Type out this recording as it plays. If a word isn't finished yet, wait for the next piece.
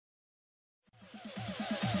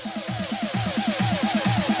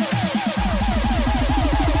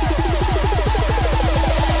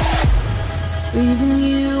Breathing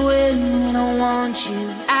you in when I want you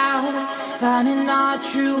out, finding our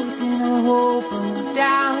truth in a hope of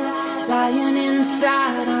doubt, lying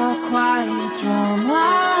inside our quiet drama,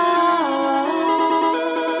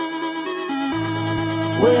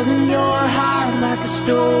 wearing your heart like a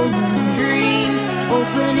stolen dream,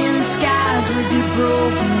 opening skies with your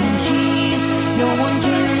broken keys. No one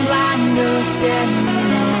can blind us any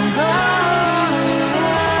longer.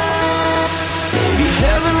 Maybe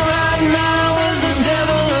heaven right now is a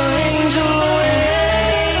devil or angel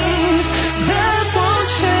away. That won't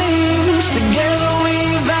change. Together we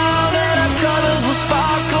vow that our colors will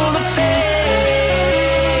sparkle the flame.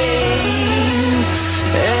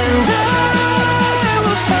 And I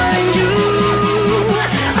will find you.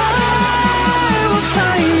 I will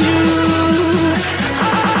find you.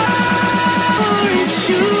 I will reach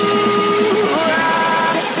you.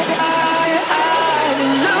 I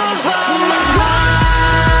will lose my mind.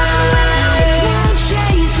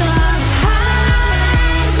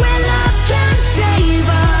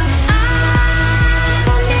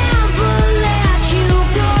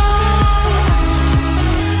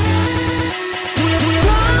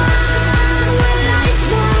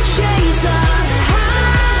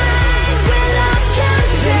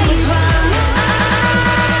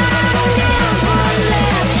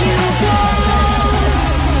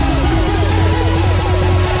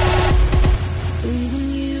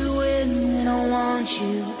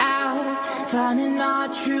 Finding our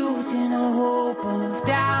truth in a hope of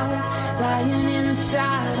doubt, lying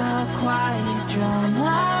inside our quiet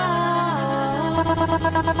drama,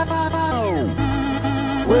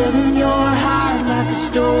 wearing your heart like a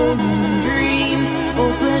stolen dream,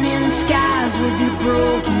 opening skies with your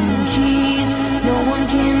broken keys. No one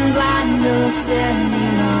can blind us any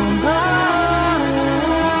longer.